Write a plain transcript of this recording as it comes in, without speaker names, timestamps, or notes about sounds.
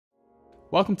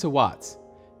Welcome to Watts.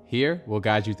 Here, we'll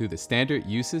guide you through the standard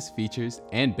uses, features,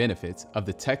 and benefits of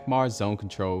the Tekmar Zone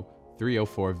Control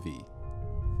 304V.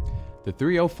 The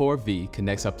 304V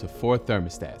connects up to 4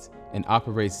 thermostats and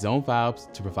operates zone valves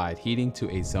to provide heating to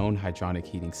a zone hydronic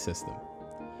heating system.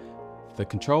 The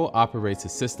control operates a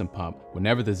system pump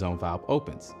whenever the zone valve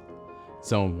opens.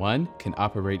 Zone 1 can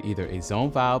operate either a zone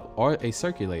valve or a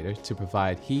circulator to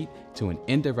provide heat to an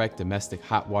indirect domestic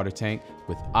hot water tank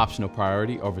with optional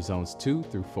priority over zones 2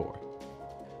 through 4.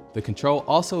 The control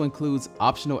also includes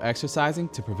optional exercising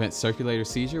to prevent circulator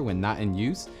seizure when not in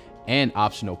use and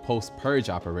optional post-purge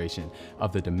operation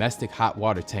of the domestic hot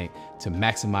water tank to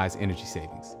maximize energy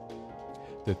savings.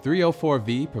 The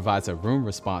 304V provides a room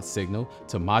response signal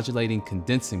to modulating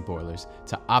condensing boilers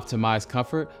to optimize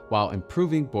comfort while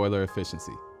improving boiler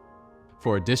efficiency.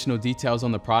 For additional details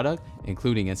on the product,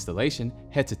 including installation,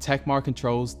 head to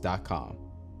tekmarcontrols.com.